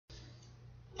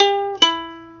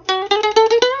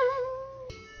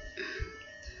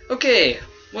Okay,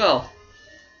 well,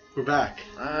 We're back.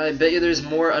 I bet you there's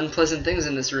more unpleasant things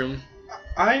in this room.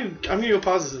 I'm gonna go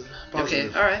positive. Okay,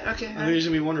 alright, okay. I think there's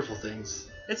gonna be wonderful things.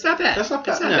 It's not bad. That's not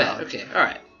bad. It's not No. bad. Okay,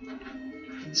 alright.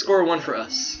 Score 1 for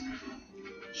us.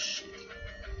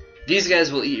 These guys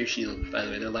will eat your shield, by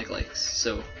the way. They're like likes,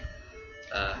 so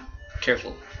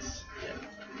careful. Yeah.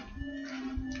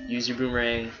 Use your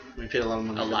boomerang. We paid a lot of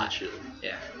money A for lot. that shield.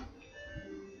 Yeah.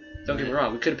 Don't get me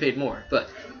wrong, we could have paid more, but...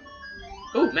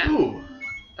 Oh, map. Ooh.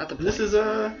 Not the point. This is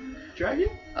a dragon?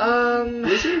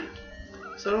 Lizard?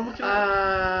 Is that what I'm looking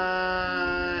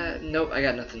at? Nope, I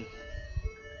got nothing.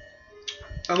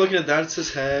 I'm looking at that. It's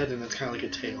his head, and it's kind of like a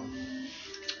tail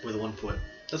with 1 foot.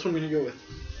 That's what I'm gonna go with.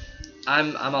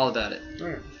 I'm all about it. All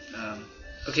right.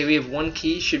 Okay, we have 1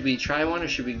 key. Should we try one, or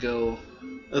should we go?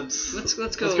 Let's go.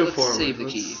 Let's forward. save the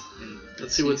key.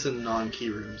 Let's see what's in non-key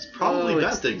rooms. Probably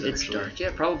bad things. It's actually. dark.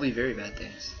 Yeah, probably very bad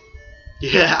things.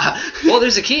 Yeah. Well,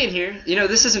 there's a key in here. You know,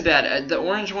 this isn't bad. The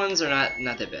orange ones are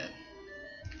not that bad.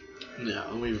 Yeah,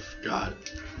 and we've got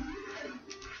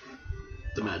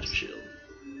the magic shield.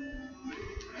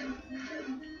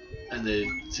 And they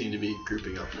seem to be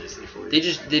grouping up nicely for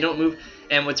you. They don't move.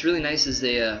 And what's really nice is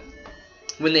they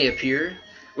when they appear,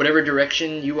 whatever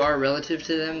direction you are relative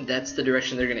to them, that's the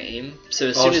direction they're gonna aim. So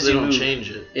as soon as they you don't move, change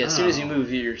it. Yeah, as soon as you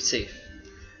move, you're safe.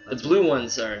 The blue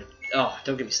ones are. Oh,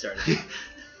 don't get me started.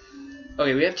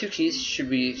 Okay, we have 2 keys. Should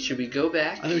we go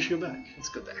back? I think we should go back. Let's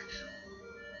go back.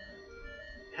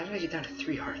 How did I get down to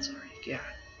 3 hearts already? God.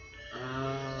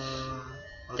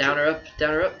 Down or up?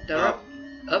 Down or up? Down or up?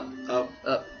 Up? Up.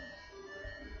 Up.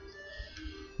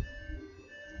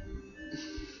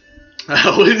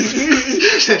 That was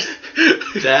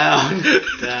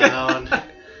down.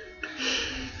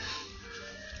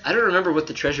 I don't remember what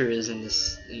the treasure is in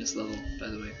this level, by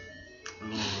the way.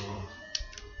 Oh.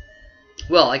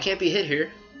 Well, I can't be hit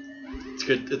here. It's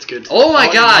good. It's good. Oh my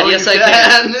God! Yes, I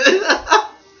can.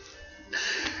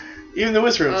 Even the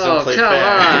wizards Oh, don't play come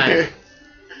fair.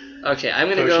 on. Okay, I'm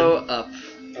gonna go up.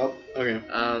 Oh, okay.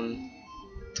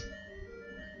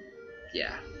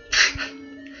 Yeah.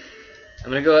 I'm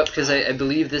gonna go up because I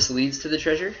believe this leads to the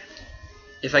treasure.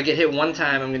 If I get hit 1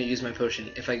 time, I'm gonna use my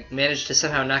potion. If I manage to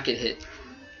somehow not get hit,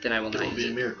 then I will not It will use be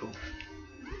it. a miracle.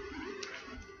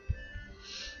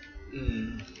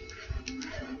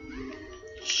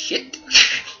 Shit.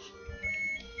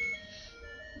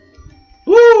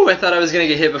 Woo! I thought I was gonna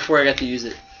get hit before I got to use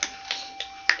it.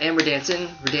 And we're dancing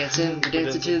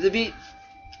to the beat.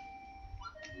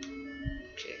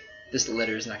 Okay, this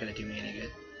letter is not gonna do me any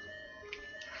good.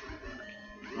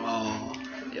 Oh.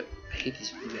 Yep, I hate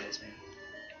these blue guys, man.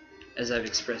 As I've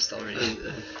expressed already.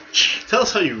 Tell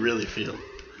us how you really feel.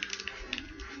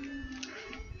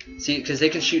 See, because they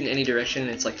can shoot in any direction,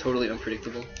 and it's like totally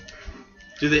unpredictable.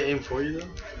 Do they aim for you though?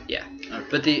 Yeah. Okay.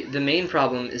 But the main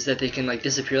problem is that they can like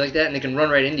disappear like that, and they can run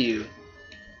right into you,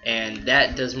 and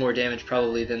that does more damage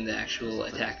probably than the actual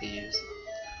attack they use.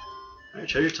 Alright,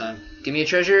 treasure time. Give me a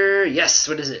treasure. Yes.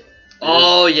 What is it?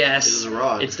 Yes. It is a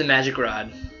rod. It's the magic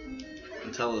rod.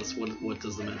 And tell us what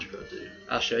does the magic rod do?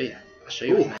 I'll show you. What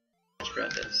the magic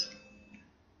rod does.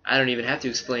 I don't even have to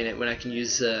explain it when I can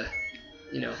use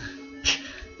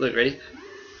Look, ready?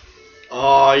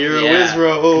 Oh, you're a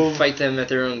wizro. Fight them at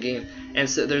their own game. And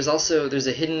so there's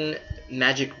a hidden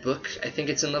magic book, I think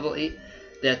it's in level 8,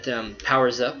 that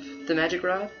powers up the magic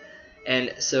rod.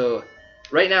 And so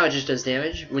right now it just does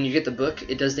damage. When you get the book,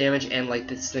 it does damage and like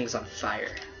this thing's on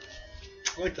fire.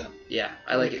 I like that. Yeah,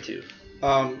 I like it too.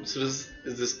 So does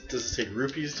this take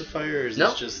rupees to fire, or is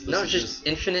No, this just it's just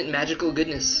infinite magical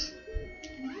goodness.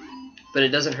 But it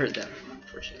doesn't hurt them,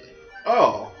 unfortunately.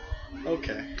 Oh,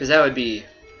 okay. Because that would be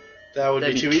too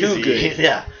too easy. good.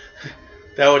 Yeah,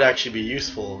 that would actually be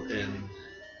useful in.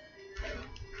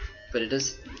 But it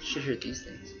should hurt these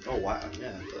things. Oh wow,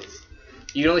 yeah, it does.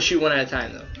 You can only shoot 1 at a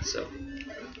time though, so.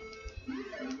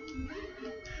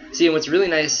 See, and what's really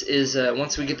nice is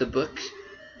once we get the book,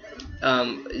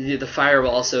 the fire will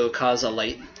also cause a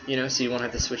light, so you won't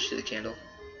have to switch to the candle.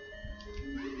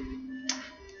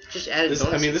 Just added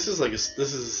bonus. I mean, this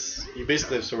is you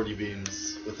basically have swordy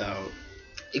beams without.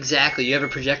 Exactly, you have a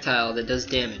projectile that does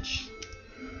damage.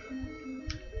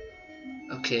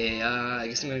 Okay, I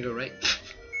guess I'm gonna go right.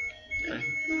 Okay.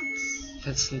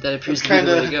 That appears to be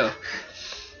the way to go.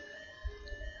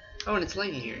 Oh, and it's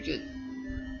light in here. Good.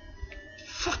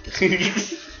 Fuck this.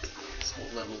 This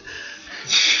whole level.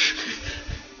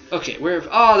 Okay,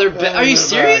 are you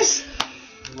serious?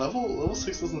 Level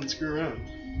 6 doesn't screw around.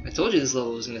 I told you this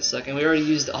level was gonna suck, and we already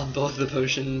used both the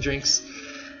potion drinks.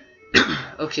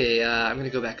 Okay, I'm gonna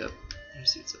go back up. Let me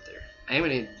see what's up there. I'm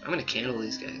gonna candle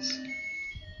these guys.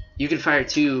 You can fire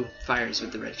 2 fires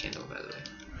with the red candle, by the way.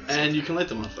 And you can light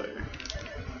them on fire.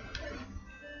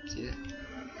 See that?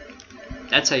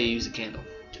 That's how you use a candle.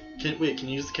 Can you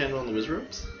use the candle on the whiz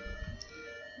ropes?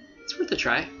 It's worth a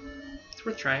try. It's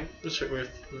worth trying. Let's see.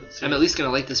 I'm at least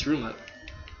gonna light this room up.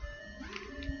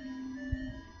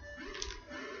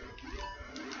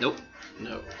 Nope.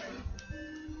 No.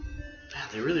 Man,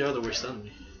 they really are the worst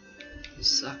enemy. You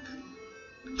suck.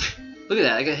 Look at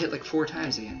that, I got hit like 4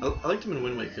 times again. I liked them in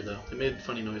Wind Waker though. They made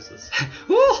funny noises.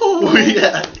 Woo!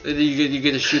 Yeah. You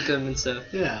get to shoot them and stuff.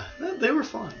 Yeah, they were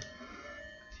fun.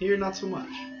 Here, not so much.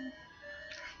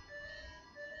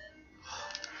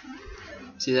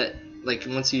 See that? Like,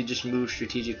 once you just move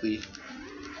strategically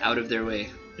out of their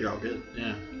way. You're all good,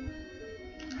 yeah.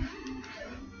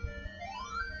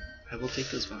 I will take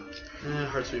those bombs.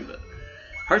 Hearts would be better.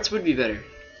 Hearts would be better.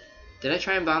 Did I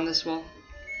try and bomb this wall?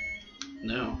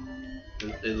 No.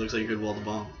 It looks like a good wall to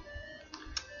bomb.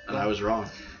 And I was wrong.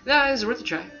 No, it was worth a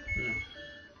try. Yeah.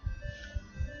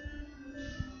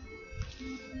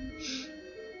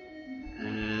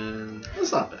 And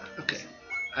that's not bad. Okay.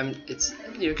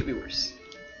 It could be worse.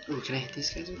 Ooh, can I hit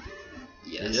these guys with?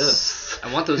 Yes. Yes.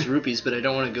 I want those rupees, but I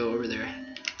don't want to go over there.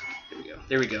 There we go.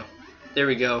 There we go. There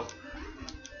we go.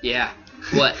 Yeah.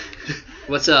 What?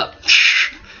 What's up?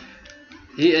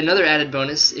 Another added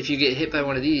bonus, if you get hit by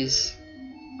one of these...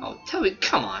 Oh, tell me,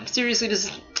 come on. Seriously,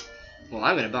 well,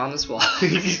 I'm going to bomb this wall.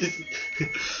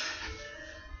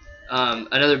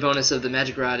 Another bonus of the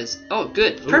magic rod is... Oh,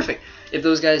 good. Ooh. Perfect. If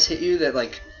those guys hit you that,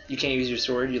 like, you can't use your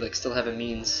sword, you, like, still have a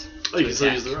means to you can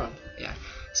still use the rod. Yeah.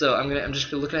 So I'm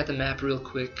just looking at the map real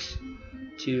quick.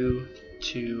 2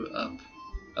 up.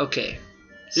 Okay.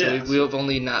 So yeah. we've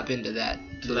only not been to that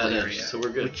little area. So we're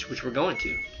good. Which we're going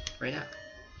to right now.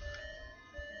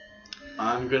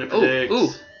 I'm gonna predict. Ooh.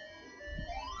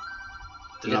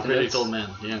 Did not predict, old man.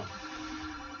 Yeah.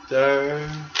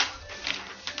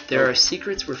 There are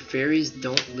secrets where fairies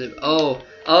don't live. Oh,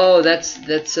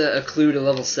 that's a clue to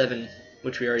level 7,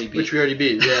 which we already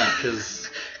beat. Yeah, because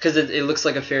it looks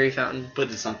like a fairy fountain.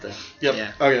 But it's not there. Yep.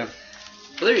 Yeah. Okay.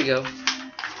 Well, there you go.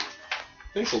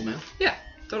 Thanks, old man. Yeah,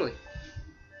 totally.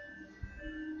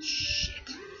 Shit.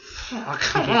 Oh,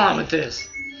 come on with this.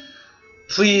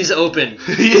 Please open.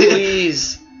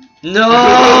 Please.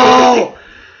 No!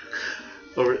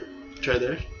 Over. Try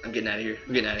there. I'm getting out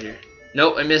of here.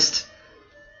 Nope, I missed.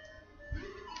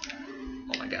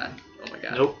 Oh my god.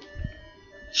 Nope.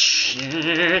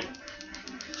 Shit.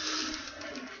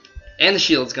 And the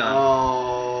shield's gone.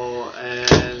 Oh,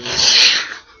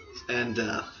 and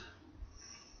death.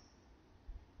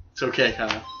 It's okay,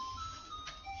 Kyle.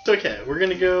 It's okay. We're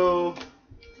gonna go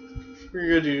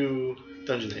do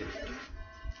Dungeon 8.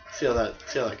 See how that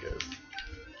goes.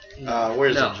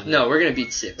 Where's Dungeon 8? No, we're gonna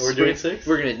beat 6. We're doing 6?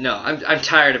 We're gonna I'm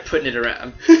tired of putting it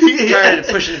around. I'm tired of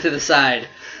pushing it to the side.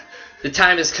 The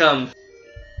time has come.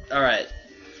 All right.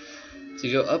 So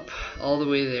you go up all the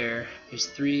way there. There's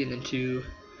 3 and then 2.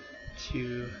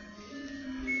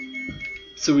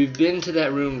 So we've been to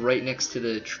that room right next to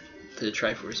the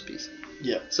Triforce piece.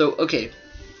 Yeah. So okay,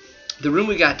 the room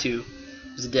we got to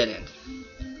was a dead end.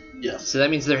 Yes. So that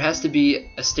means there has to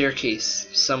be a staircase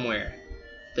somewhere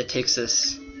that takes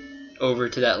us over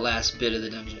to that last bit of the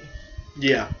dungeon.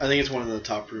 Yeah, I think it's one of the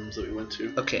top rooms that we went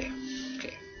to. Okay.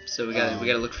 So we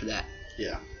gotta look for that.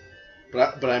 Yeah.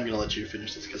 But I'm gonna let you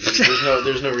finish this because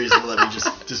there's no reason to let me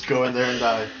just go in there and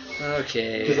die.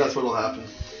 Okay. Because that's what'll happen.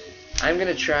 I'm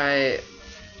gonna try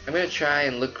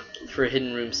and look for a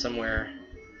hidden room somewhere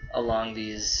along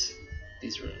these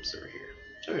rooms over here.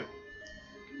 Okay.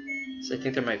 So I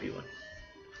think there might be one.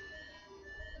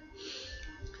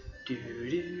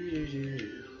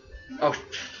 Oh,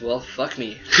 well, fuck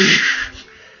me.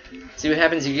 See what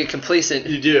happens? You get complacent.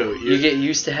 You do. You get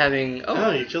used to having. Oh,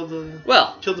 no, you killed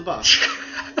the boss.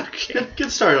 Okay.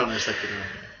 Good start on our second round.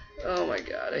 Oh my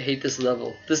god, I hate this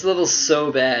level. This level's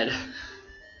so bad.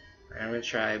 Alright, I'm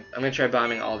gonna try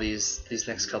bombing all these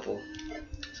next couple.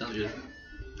 Sounds good.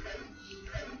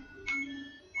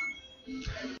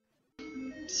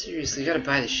 Seriously, you gotta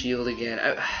buy the shield again.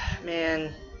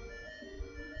 Man,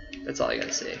 that's all I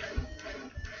gotta say.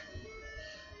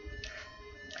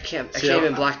 I can't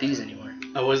even block these anymore.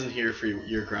 I wasn't here for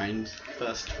your grind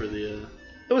fest for the.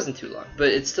 It wasn't too long, but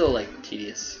it's still like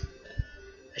tedious.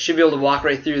 I should be able to walk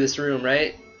right through this room,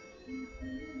 right?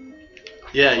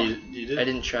 Yeah, you did. I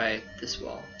didn't try this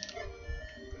wall.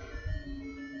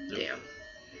 Nope. Damn.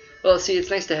 Well, see, it's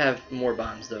nice to have more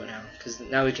bombs though now, because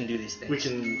now we can do these things. We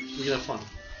can have fun.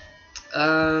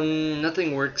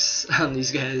 Nothing works on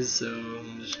these guys, so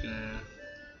I'm just gonna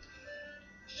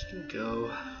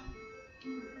go.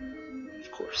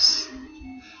 Of course.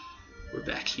 We're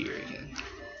back here again.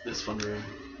 This fun room.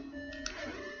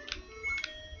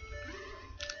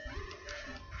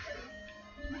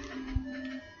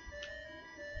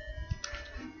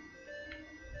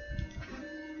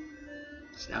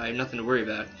 So now I have nothing to worry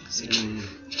about. 'Cause you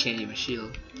can't eat my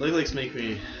shield. Leg-legs make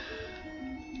me...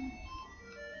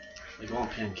 like, I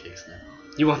want pancakes now.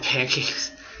 You want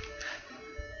pancakes?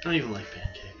 I don't even like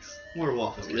pancakes. More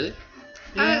waffles. Really?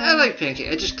 Yeah. I like pancakes.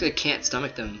 I just can't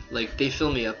stomach them. Like, they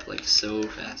fill me up, like, so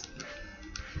fast.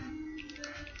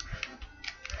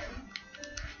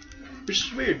 Which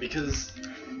is weird, because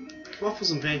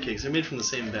waffles and pancakes are made from the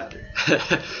same batter.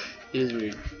 It is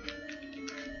weird.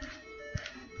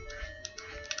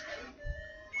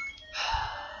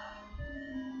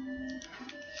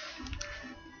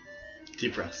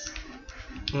 Deep breaths.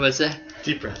 What's that?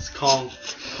 Deep breaths. Calm,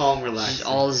 relaxed. It's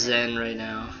all zen right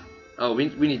now. Oh, we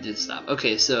need to stop.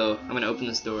 Okay, so I'm gonna open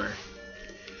this door.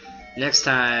 Next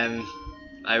time,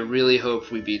 I really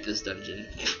hope we beat this dungeon.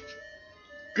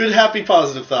 Good, happy,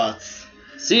 positive thoughts.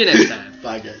 See you next time.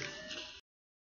 Bye, guys.